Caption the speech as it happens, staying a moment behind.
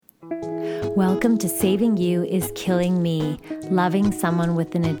Welcome to Saving You is Killing Me, Loving Someone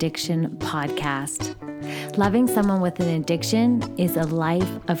with an Addiction podcast. Loving someone with an addiction is a life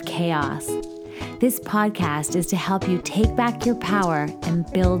of chaos. This podcast is to help you take back your power and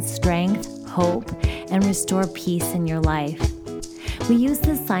build strength, hope, and restore peace in your life. We use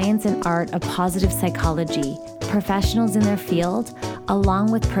the science and art of positive psychology, professionals in their field,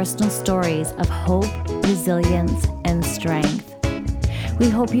 along with personal stories of hope, resilience, and strength. We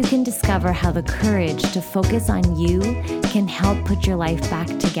hope you can discover how the courage to focus on you can help put your life back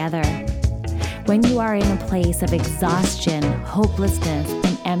together. When you are in a place of exhaustion, hopelessness,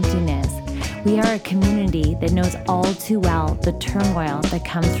 and emptiness, we are a community that knows all too well the turmoil that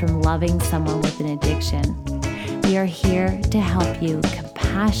comes from loving someone with an addiction. We are here to help you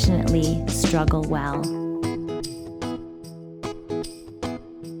compassionately struggle well.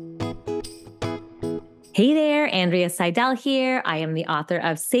 Hey there, Andrea Seidel here. I am the author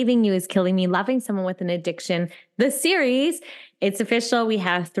of Saving You is Killing Me, Loving Someone with an Addiction, the series. It's official. We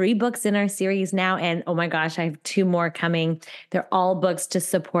have 3 books in our series now, and oh my gosh, I have 2 more coming. They're all books to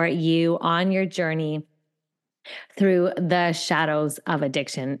support you on your journey through the shadows of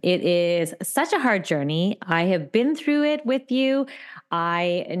addiction. It is such a hard journey. I have been through it with you.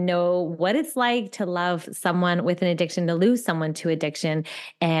 I know what it's like to love someone with an addiction, to lose someone to addiction,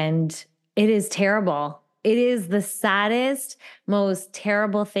 and it is terrible. It is the saddest, most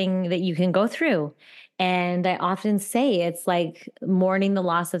terrible thing that you can go through. And I often say it's like mourning the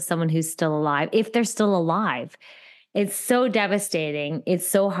loss of someone who's still alive, if they're still alive. It's so devastating. It's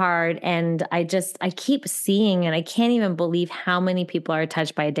so hard. And I keep seeing, and I can't even believe how many people are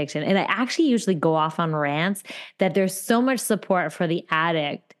touched by addiction. And I actually usually go off on rants that there's so much support for the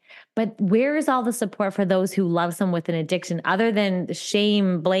addict. But where is all the support for those who love someone with an addiction other than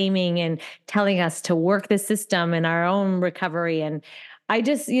shame, blaming, and telling us to work the system and our own recovery? And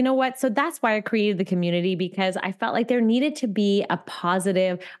you know what? So that's why I created the community, because I felt like there needed to be a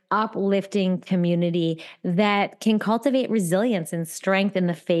positive, uplifting community that can cultivate resilience and strength in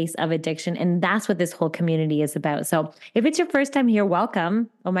the face of addiction. And that's what this whole community is about. So if it's your first time here, welcome.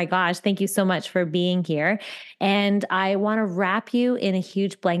 Oh my gosh, thank you so much for being here. And I want to wrap you in a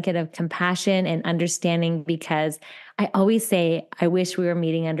huge blanket of compassion and understanding, because I always say, I wish we were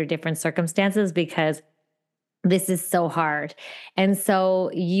meeting under different circumstances, because this is so hard. And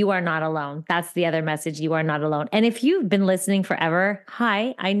so you are not alone. That's the other message. You are not alone. And if you've been listening forever,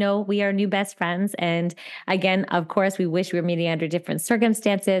 hi, I know we are new best friends. And again, of course, we wish we were meeting under different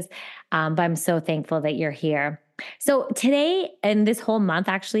circumstances, but I'm so thankful that you're here. So today and this whole month,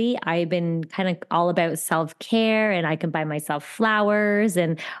 actually, I've been kind of all about self-care, and I can buy myself flowers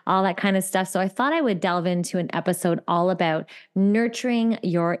and all that kind of stuff. So I thought I would delve into an episode all about nurturing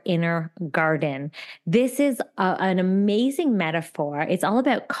your inner garden. This is an amazing metaphor. It's all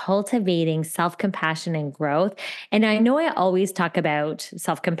about cultivating self-compassion and growth. And I know I always talk about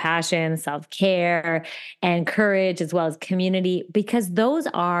self-compassion, self-care, and courage, as well as community, because those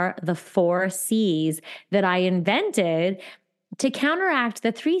are the 4 C's that I invented to counteract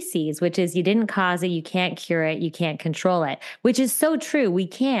the 3 C's, which is you didn't cause it, you can't cure it, you can't control it, which is so true. We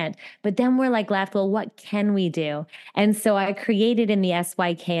can't. But then we're like left, well, what can we do? And so I created in the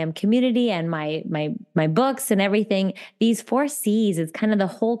SYKM community and my books and everything, these 4 C's is kind of the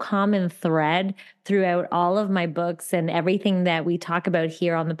whole common thread throughout all of my books, and everything that we talk about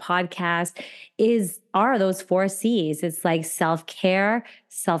here on the podcast are those 4 C's. It's like self-care,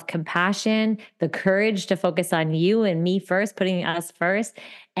 self-compassion, the courage to focus on you and me first, putting us first,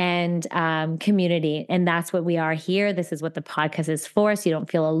 and community. And that's what we are here. This is what the podcast is for, so you don't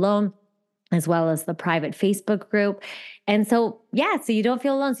feel alone, as well as the private Facebook group. And so, so you don't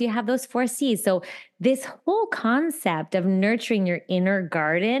feel alone. So you have those 4 C's. So this whole concept of nurturing your inner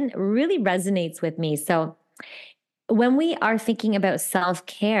garden really resonates with me. So when we are thinking about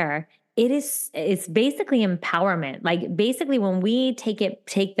self-care, it's basically empowerment. Like basically when we take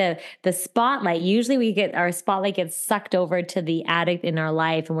the spotlight, usually our spotlight gets sucked over to the addict in our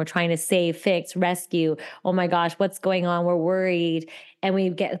life, and we're trying to save, fix, rescue. Oh my gosh, what's going on? We're worried. And we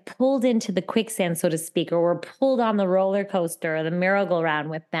get pulled into the quicksand, so to speak, or we're pulled on the roller coaster or the merry-go-round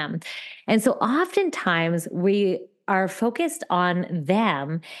with them. And so oftentimes we are focused on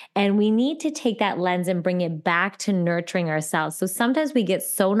them, and we need to take that lens and bring it back to nurturing ourselves. So sometimes we get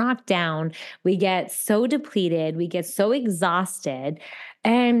so knocked down, we get so depleted, we get so exhausted,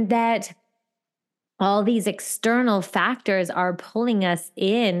 and that all these external factors are pulling us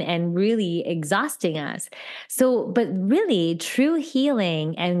in and really exhausting us. So, but really true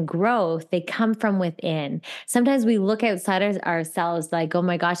healing and growth, they come from within. Sometimes we look outside ourselves like, oh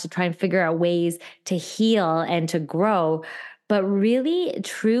my gosh, to try and figure out ways to heal and to grow. but really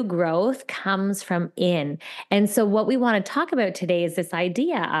true growth comes from in. And so what we want to talk about today is this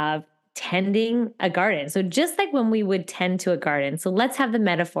idea of tending a garden. So just like when we would tend to a garden. So let's have the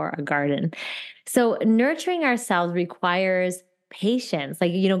metaphor, a garden. So nurturing ourselves requires patience.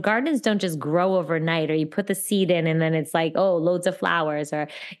 Like, gardens don't just grow overnight, or you put the seed in and then it's like, oh, loads of flowers, or,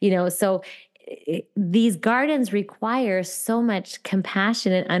 so these gardens require so much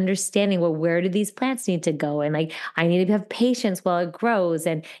compassion and understanding. Well, where do these plants need to go? And like, I need to have patience while it grows.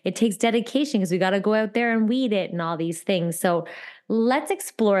 And it takes dedication because we got to go out there and weed it and all these things. So let's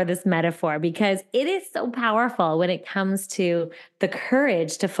explore this metaphor because it is so powerful when it comes to the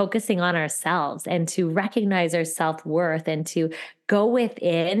courage to focusing on ourselves and to recognize our self-worth and to go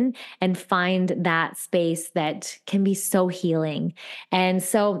within and find that space that can be so healing. And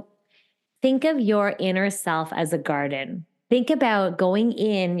so think of your inner self as a garden. Think about going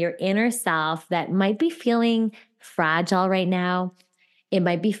in your inner self that might be feeling fragile right now. It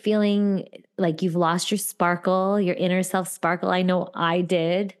might be feeling like you've lost your sparkle, your inner self sparkle. I know I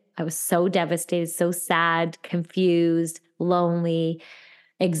did. I was so devastated, so sad, confused, lonely,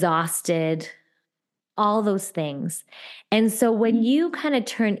 exhausted, all those things. And so when you kind of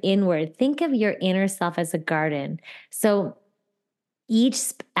turn inward, think of your inner self as a garden. So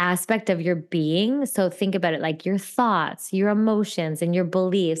each aspect of your being. So think about it like your thoughts, your emotions, and your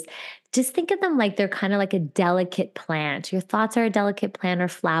beliefs. Just think of them like they're kind of like a delicate plant. Your thoughts are a delicate plant or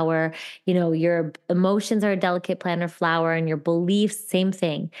flower. Your emotions are a delicate plant or flower, and your beliefs, same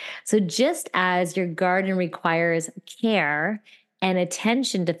thing. So just as your garden requires care and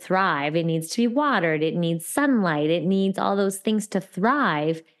attention to thrive, it needs to be watered, it needs sunlight, it needs all those things to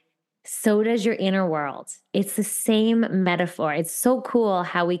thrive. So does your inner world. It's the same metaphor. It's so cool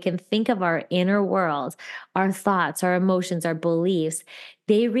how we can think of our inner world, our thoughts, our emotions, our beliefs.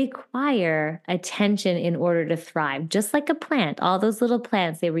 They require attention in order to thrive, just like a plant. All those little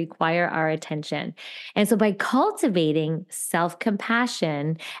plants, they require our attention. And so by cultivating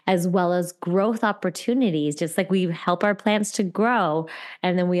self-compassion as well as growth opportunities, just like we help our plants to grow,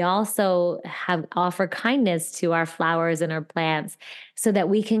 and then we also offer kindness to our flowers and our plants so that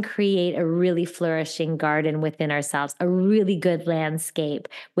we can create a really flourishing garden within ourselves, a really good landscape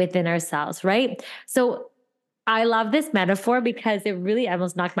within ourselves, right? So I love this metaphor because it really, I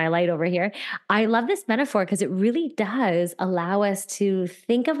almost knocked my light over here. I love this metaphor because it really does allow us to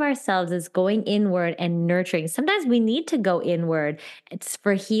think of ourselves as going inward and nurturing. Sometimes we need to go inward. It's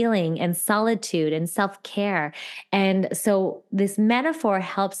for healing and solitude and self-care. And so this metaphor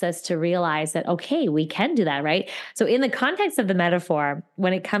helps us to realize that, okay, we can do that, right? So in the context of the metaphor,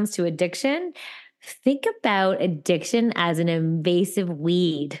 when it comes to addiction, think about addiction as an invasive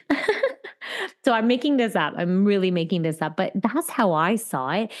weed. So I'm making this up. I'm really making this up, but that's how I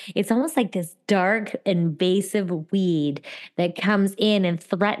saw it. It's almost like this dark, invasive weed that comes in and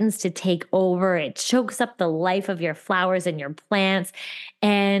threatens to take over. It chokes up the life of your flowers and your plants.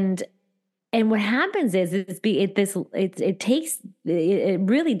 And what happens is it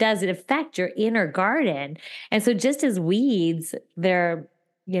really does, it affect your inner garden. And so just as weeds, they're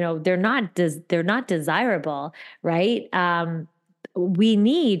not desirable, right? We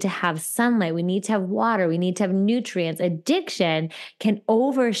need to have sunlight. We need to have water. We need to have nutrients. Addiction can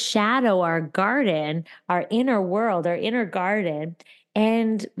overshadow our garden, our inner world, our inner garden,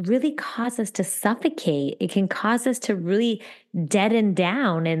 and really cause us to suffocate. It can cause us to really deaden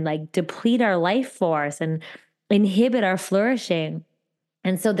down and like deplete our life force and inhibit our flourishing.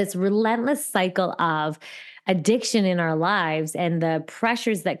 And so this relentless cycle of addiction in our lives and the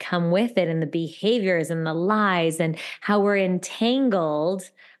pressures that come with it and the behaviors and the lies and how we're entangled,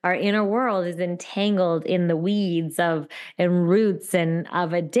 our inner world is entangled in the weeds of and roots and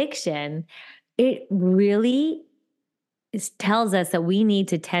of addiction. It really tells us that we need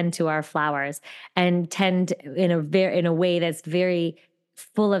to tend to our flowers and tend in a way that's very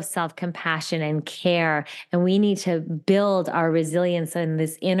full of self-compassion and care. And we need to build our resilience in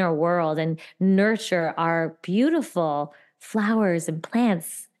this inner world and nurture our beautiful flowers and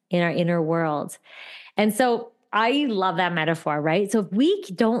plants in our inner world. And so I love that metaphor, right? So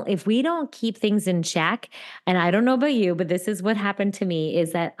if we don't keep things in check, and I don't know about you, but this is what happened to me,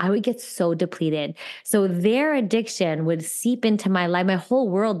 is that I would get so depleted. So their addiction would seep into my life. My whole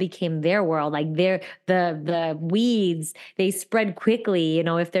world became their world. Like the weeds, they spread quickly,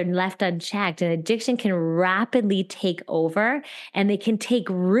 if they're left unchecked. And addiction can rapidly take over and they can take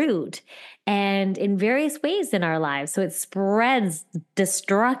root and in various ways in our lives. So it spreads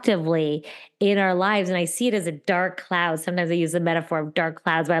destructively in our lives. And I see it as a dark cloud. Sometimes I use the metaphor of dark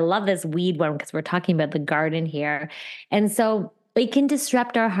clouds, but I love this weed one because we're talking about the garden here. And so it can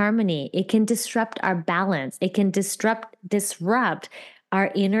disrupt our harmony. It can disrupt our balance. It can disrupt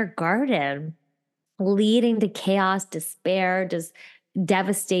our inner garden, leading to chaos, despair, just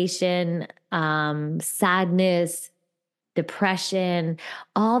devastation, sadness, depression,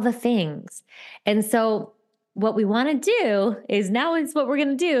 all the things. And so what we want to do is what we're going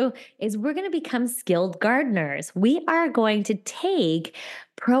to do is we're going to become skilled gardeners. We are going to take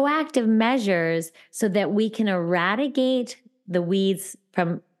proactive measures so that we can eradicate the weeds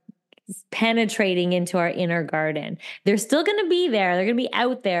from penetrating into our inner garden. They're still going to be there. They're going to be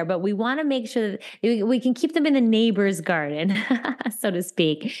out there, but we want to make sure that we can keep them in the neighbor's garden, so to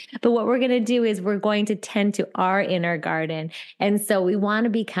speak. But what we're going to do is we're going to tend to our inner garden. And so we want to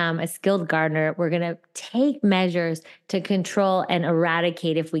become a skilled gardener. We're going to take measures to control and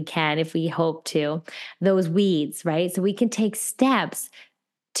eradicate, if we can, if we hope to, those weeds, right? So we can take steps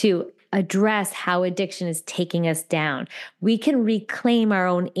to address how addiction is taking us down. We can reclaim our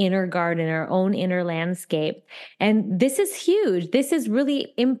own inner garden, our own inner landscape. And this is huge. This is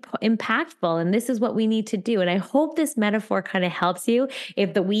really impactful. And this is what we need to do. And I hope this metaphor kind of helps you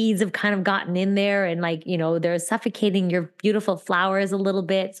if the weeds have kind of gotten in there and they're suffocating your beautiful flowers a little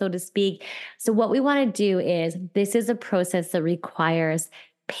bit, so to speak. So what we want to do is this is a process that requires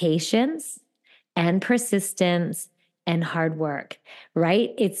patience and persistence and hard work,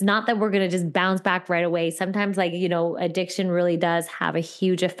 right? It's not that we're going to just bounce back right away. Sometimes addiction really does have a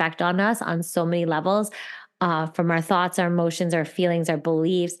huge effect on us on so many levels, from our thoughts, our emotions, our feelings, our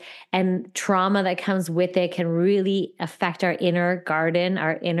beliefs, and trauma that comes with it can really affect our inner garden,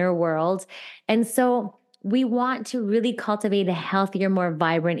 our inner world. And so we want to really cultivate a healthier, more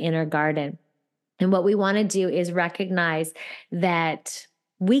vibrant inner garden. And what we want to do is recognize that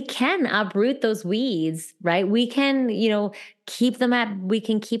we can uproot those weeds, right? We can, keep them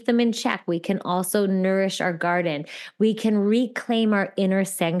in check. We can also nourish our garden. We can reclaim our inner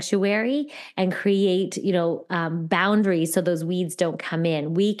sanctuary and create, boundaries so those weeds don't come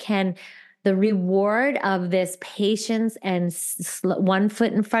in. The reward of this patience and one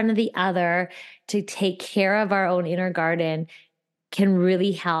foot in front of the other to take care of our own inner garden can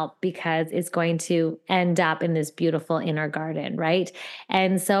really help, because it's going to end up in this beautiful inner garden, right?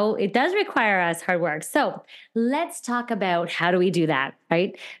 And so it does require us hard work. So let's talk about how do we do that,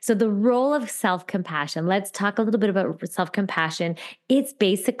 right? So the role of self-compassion. Let's talk a little bit about self-compassion. It's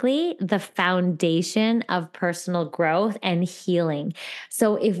basically the foundation of personal growth and healing.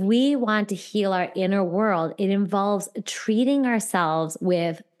 So if we want to heal our inner world, it involves treating ourselves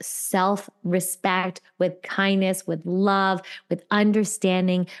with self-respect, with kindness, with love, with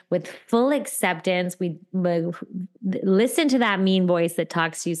understanding, with full acceptance. We listen to that mean voice that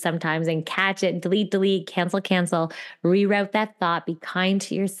talks to you sometimes and catch it, delete, cancel, reroute that thought, be kind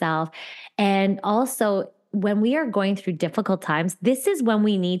to yourself. And also, when we are going through difficult times, this is when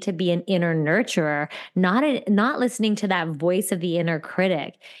we need to be an inner nurturer, not listening to that voice of the inner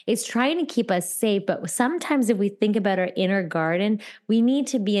critic. It's trying to keep us safe, but sometimes if we think about our inner garden, we need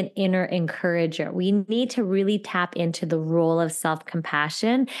to be an inner encourager. We need to really tap into the role of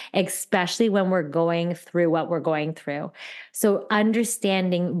self-compassion, especially when we're going through what we're going through. So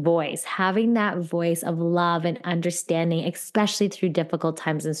understanding voice, having that voice of love and understanding, especially through difficult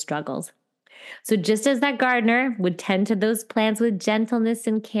times and struggles. So just as that gardener would tend to those plants with gentleness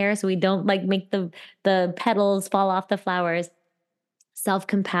and care, so we don't make the petals fall off the flowers,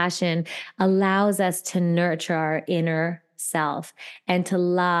 self-compassion allows us to nurture our inner self and to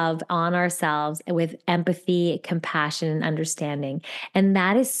love on ourselves with empathy, compassion, and understanding. And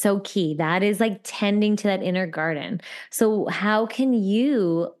that is so key. That is like tending to that inner garden. So how can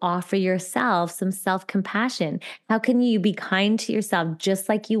you offer yourself some self-compassion? How can you be kind to yourself just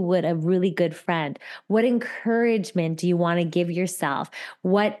like you would a really good friend? What encouragement do you want to give yourself?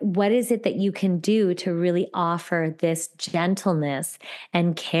 What is it that you can do to really offer this gentleness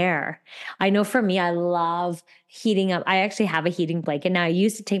and care? I know for me, I love heating up. I actually have a heating blanket now. I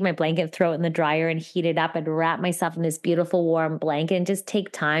used to take my blanket, throw it in the dryer and heat it up and wrap myself in this beautiful warm blanket and just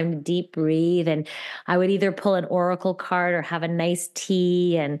take time to deep breathe. And I would either pull an oracle card or have a nice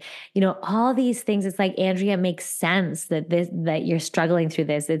tea and, all these things. It's like, Andrea, makes sense that you're struggling through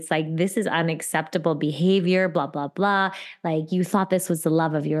this. It's like, this is unacceptable behavior, blah, blah, blah. Like, you thought this was the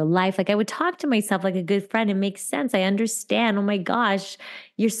love of your life. Like, I would talk to myself like a good friend. It makes sense. I understand. Oh my gosh,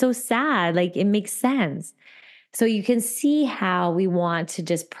 you're so sad. Like, it makes sense. So you can see how we want to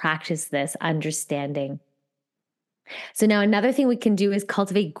just practice this understanding. So now another thing we can do is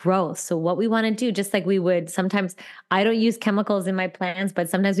cultivate growth. So what we want to do, just like we would sometimes, I don't use chemicals in my plants, but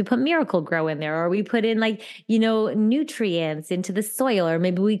sometimes we put Miracle Grow in there, or we put in like, nutrients into the soil, or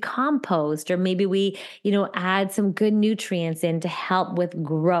maybe we compost, or maybe we, add some good nutrients in to help with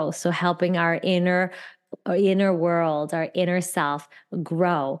growth. So helping our inner world, our inner self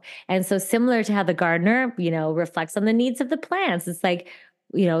grow. And so similar to how the gardener, reflects on the needs of the plants. It's like,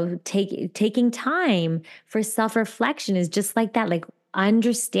 taking time for self-reflection is just like that, like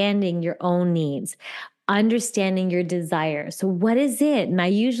understanding your own needs, understanding your desires. So what is it? And I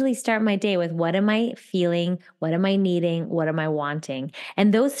usually start my day with, what am I feeling? What am I needing? What am I wanting?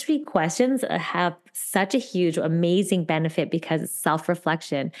 And those three questions have such a huge, amazing benefit because it's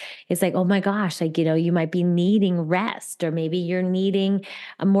self-reflection. It's like, oh my gosh, like, you might be needing rest, or maybe you're needing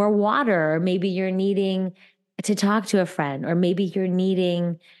more water, or maybe you're needing to talk to a friend, or maybe you're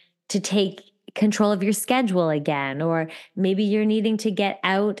needing to take control of your schedule again, or maybe you're needing to get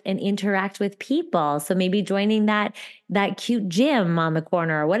out and interact with people. So maybe joining that cute gym on the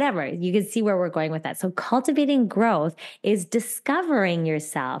corner or whatever. You can see where we're going with that. So cultivating growth is discovering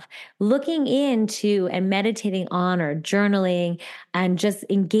yourself, looking into and meditating on or journaling, and just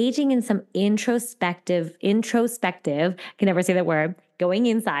engaging in some introspective, I can never say that word, going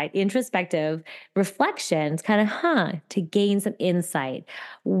inside, introspective reflections, kind of, to gain some insight.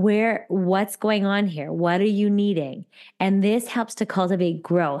 What's going on here? What are you needing? And this helps to cultivate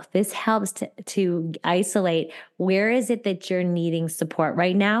growth. This helps to isolate, where is it that you're needing support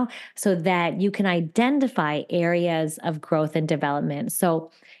right now, so that you can identify areas of growth and development.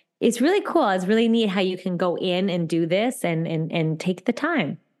 So it's really cool. It's really neat how you can go in and do this and take the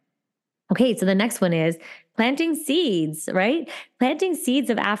time. Okay, so the next one is planting seeds, right? Planting seeds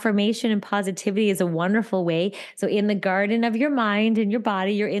of affirmation and positivity is a wonderful way. So, in the garden of your mind and your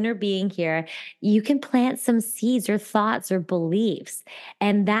body, your inner being here, you can plant some seeds or thoughts or beliefs,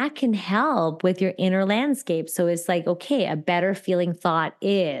 and that can help with your inner landscape. So, it's like, okay, a better feeling thought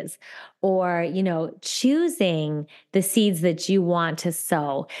is, or, choosing the seeds that you want to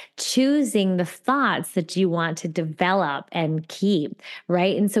sow, choosing the thoughts that you want to develop and keep,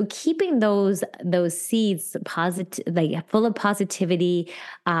 right? And so keeping those seeds positive, like full of positivity,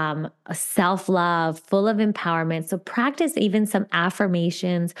 self-love, full of empowerment. So practice even some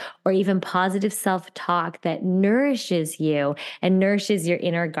affirmations or even positive self-talk that nourishes you and nourishes your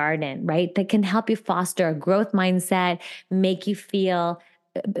inner garden, right? That can help you foster a growth mindset, make you feel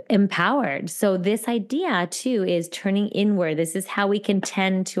empowered. So this idea too is turning inward. This is how we can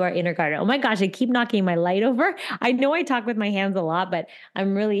tend to our inner garden. Oh my gosh, I keep knocking my light over. I know I talk with my hands a lot, but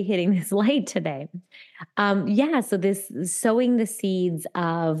I'm really hitting this light today. So this sowing the seeds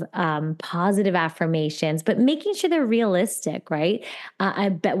of positive affirmations, but making sure they're realistic, right? I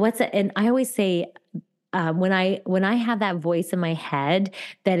bet and I always say, when I have that voice in my head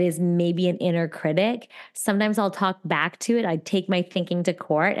that is maybe an inner critic, sometimes I'll talk back to it. I take my thinking to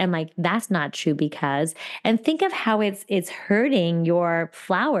court and like, that's not true because, and think of how it's hurting your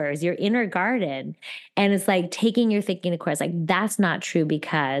flowers, your inner garden. And it's like taking your thinking to court. It's like, that's not true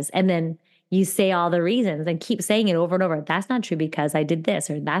because, and then you say all the reasons and keep saying it over and over. That's not true because I did this,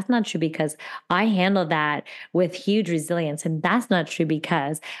 or that's not true because I handled that with huge resilience. And that's not true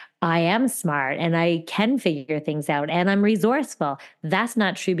because I am smart and I can figure things out and I'm resourceful. That's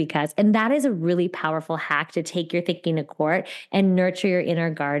not true because, and that is a really powerful hack to take your thinking to court and nurture your inner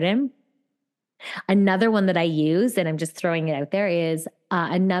garden. Another one that I use, and I'm just throwing it out there, is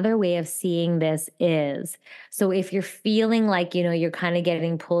another way of seeing this is, so if you're feeling like, you're kind of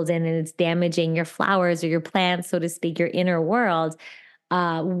getting pulled in and it's damaging your flowers or your plants, so to speak, your inner world,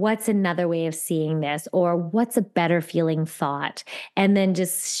 what's another way of seeing this, or what's a better feeling thought? And then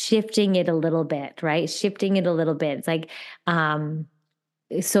just shifting it a little bit, right? Shifting it a little bit. It's like,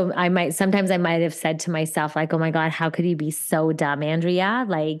 so sometimes I might have said to myself, like, oh my God, how could you be so dumb, Andrea?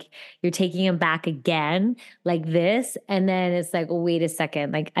 Like, you're taking him back again, like this. And then it's like, well, wait a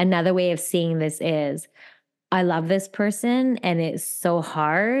second. Like, another way of seeing this is, I love this person and it's so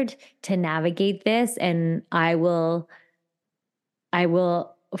hard to navigate this. And I will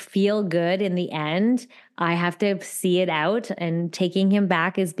feel good in the end. I have to see it out, and taking him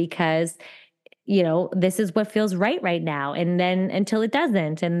back is because this is what feels right now. And then until it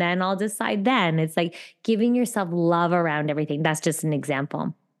doesn't, and then I'll decide then. It's like giving yourself love around everything. That's just an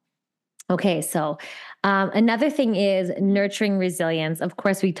example. Okay, so another thing is nurturing resilience. Of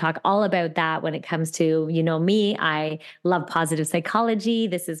course, we talk all about that when it comes to, me. I love positive psychology.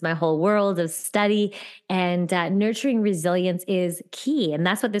 This is my whole world of study. And nurturing resilience is key. And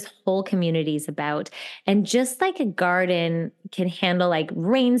that's what this whole community is about. And just like a garden can handle like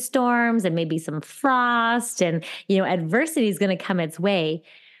rainstorms and maybe some frost and, adversity is going to come its way,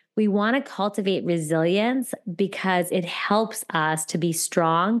 we want to cultivate resilience because it helps us to be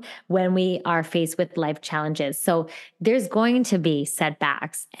strong when we are faced with life challenges. So there's going to be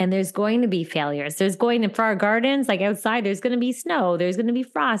setbacks and there's going to be failures. There's going to, for our gardens, like outside, there's going to be snow, there's going to be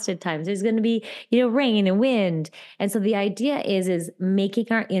frost at times, there's going to be, rain and wind. And so the idea is making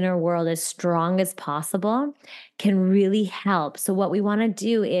our inner world as strong as possible can really help. So what we want to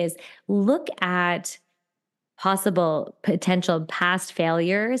do is look at possible potential past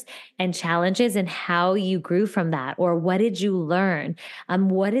failures and challenges and how you grew from that, or what did you learn,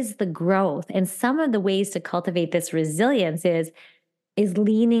 what is the growth. And some of the ways to cultivate this resilience is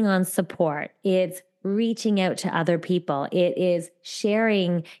leaning on support. It's reaching out to other people. It is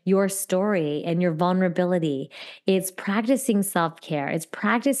sharing your story and your vulnerability. It's practicing self-care. It's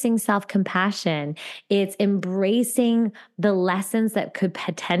practicing self-compassion. It's embracing the lessons that could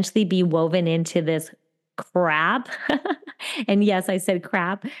potentially be woven into this crap. And yes, I said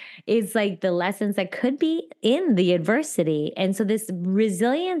crap. Is like the lessons that could be in the adversity. And so this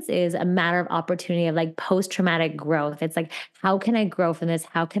resilience is a matter of opportunity, of like post-traumatic growth. It's like, how can I grow from this?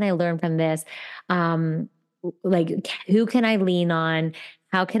 How can I learn from this? Like, who can I lean on?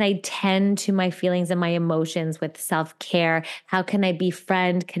 How can I tend to my feelings and my emotions with self-care? How can I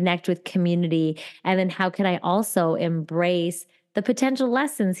befriend, connect with community? And then how can I also embrace the potential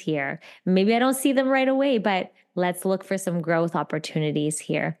lessons here? Maybe I don't see them right away, but let's look for some growth opportunities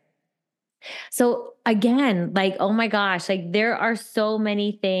here. So again, like, oh my gosh, like there are so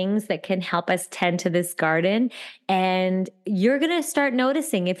many things that can help us tend to this garden. And you're going to start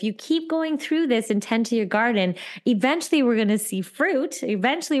noticing if you keep going through this and tend to your garden, eventually we're going to see fruit.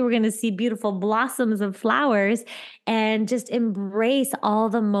 Eventually we're going to see beautiful blossoms of flowers, and just embrace all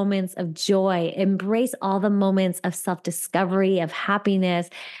the moments of joy, embrace all the moments of self-discovery, of happiness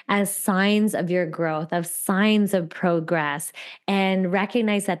as signs of your growth, of signs of progress, and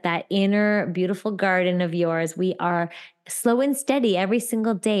recognize that that inner beautiful garden of yours, we are slow and steady every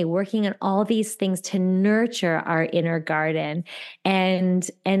single day working on all these things to nurture our inner garden,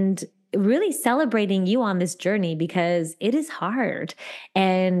 and really celebrating you on this journey because it is hard.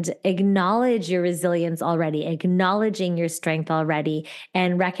 And acknowledge your resilience already, acknowledging your strength already,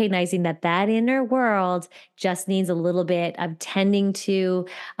 and recognizing that that inner world just needs a little bit of tending to.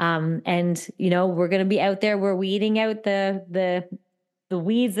 And we're going to be out there, we're weeding out the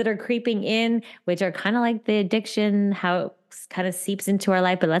weeds that are creeping in, which are kind of like the addiction, how it kind of seeps into our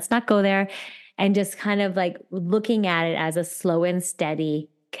life, but let's not go there. And just kind of like looking at it as a slow and steady,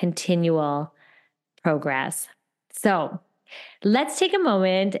 continual progress. So let's take a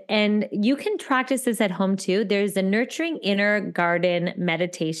moment, and you can practice this at home too. There's a nurturing inner garden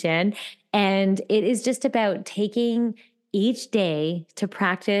meditation, and it is just about taking each day to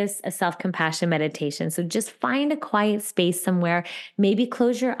practice a self-compassion meditation. So just find a quiet space somewhere, maybe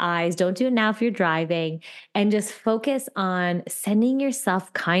close your eyes. Don't do it now if you're driving, and just focus on sending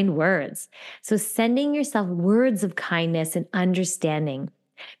yourself kind words. So sending yourself words of kindness and understanding.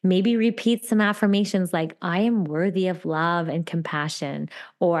 Maybe repeat some affirmations like, I am worthy of love and compassion,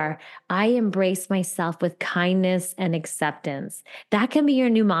 or I embrace myself with kindness and acceptance. That can be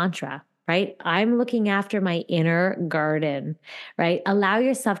your new mantra, right? I'm looking after my inner garden, right? Allow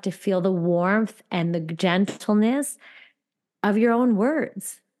yourself to feel the warmth and the gentleness of your own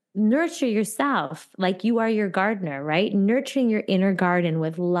words. Nurture yourself like you are your gardener, right? Nurturing your inner garden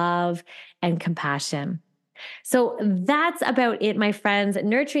with love and compassion. So that's about it, my friends.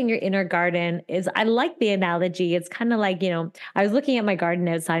 Nurturing your inner garden is, I like the analogy. It's kind of like, I was looking at my garden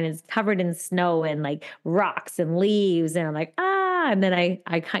outside and it's covered in snow and like rocks and leaves. And I'm like, and then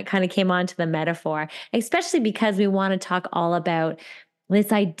I kind of came on to the metaphor, especially because we want to talk all about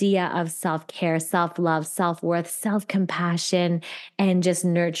this idea of self-care, self-love, self-worth, self-compassion, and just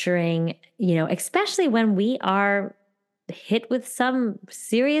nurturing, especially when we are hit with some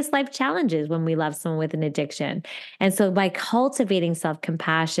serious life challenges when we love someone with an addiction. And so by cultivating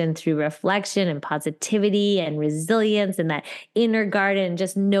self-compassion through reflection and positivity and resilience and that inner garden,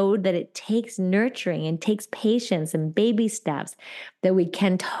 just know that it takes nurturing and takes patience and baby steps, that we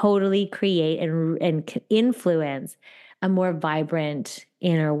can totally create and influence a more vibrant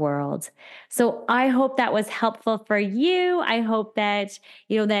inner world. So I hope that was helpful for you. I hope that,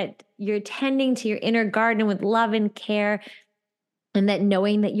 that you're tending to your inner garden with love and care. And that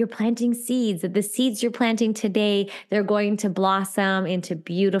knowing that you're planting seeds, that the seeds you're planting today, they're going to blossom into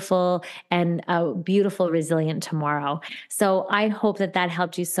beautiful and a beautiful, resilient tomorrow. So I hope that that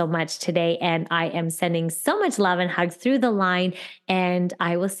helped you so much today. And I am sending so much love and hugs through the line. And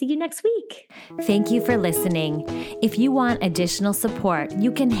I will see you next week. Thank you for listening. If you want additional support,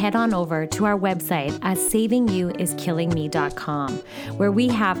 you can head on over to our website at savingyouiskillingme.com, where we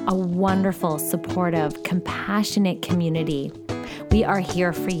have a wonderful, supportive, compassionate community. We are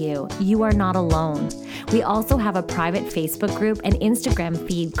here for you. You are not alone. We also have a private Facebook group and Instagram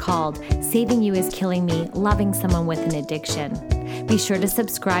feed called Saving You is Killing Me, Loving Someone with an Addiction. Be sure to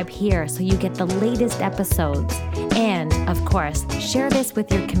subscribe here so you get the latest episodes. And, of course, share this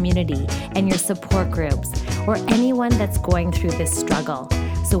with your community and your support groups or anyone that's going through this struggle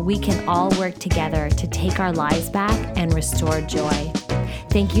so we can all work together to take our lives back and restore joy.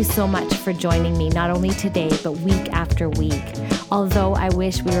 Thank you so much for joining me, not only today, but week after week. Although I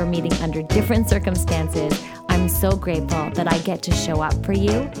wish we were meeting under different circumstances, I'm so grateful that I get to show up for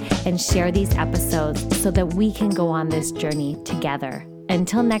you and share these episodes so that we can go on this journey together.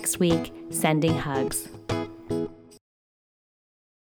 Until next week, sending hugs.